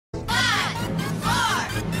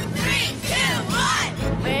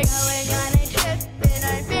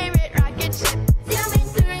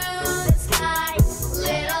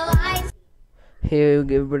Hey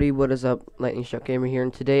everybody, what is up? Lightning Struck Gamer here,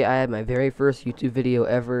 and today I have my very first YouTube video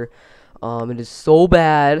ever. It is so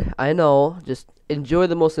bad, I know. Just enjoy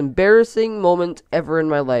the most embarrassing moment ever in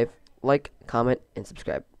my life. Like, comment, and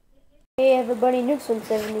subscribe. Hey everybody,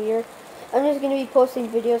 Nukes170 here. I'm just going to be posting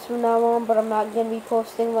videos from now on, but I'm not going to be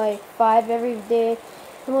posting like 5 every day.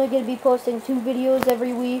 I'm only going to be posting 2 videos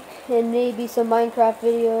every week, and maybe some Minecraft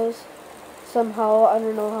videos. Somehow, I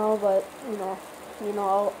don't know how, but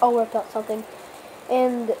I'll work out something.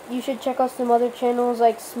 And you should check out some other channels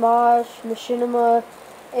like Smosh, Machinima,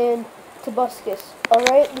 and Tobuscus.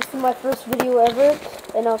 Alright, this is my first video ever,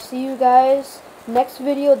 and I'll see you guys next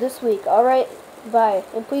video this week. Alright, bye.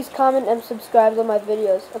 And please comment and subscribe on my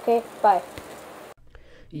videos. Okay, bye.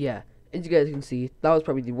 Yeah, as you guys can see, that was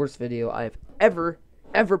probably the worst video I've ever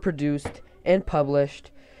produced and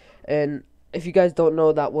published. And if you guys don't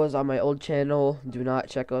know, that was on my old channel. Do not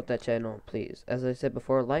check out that channel, please. As I said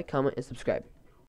before, like, comment, and subscribe.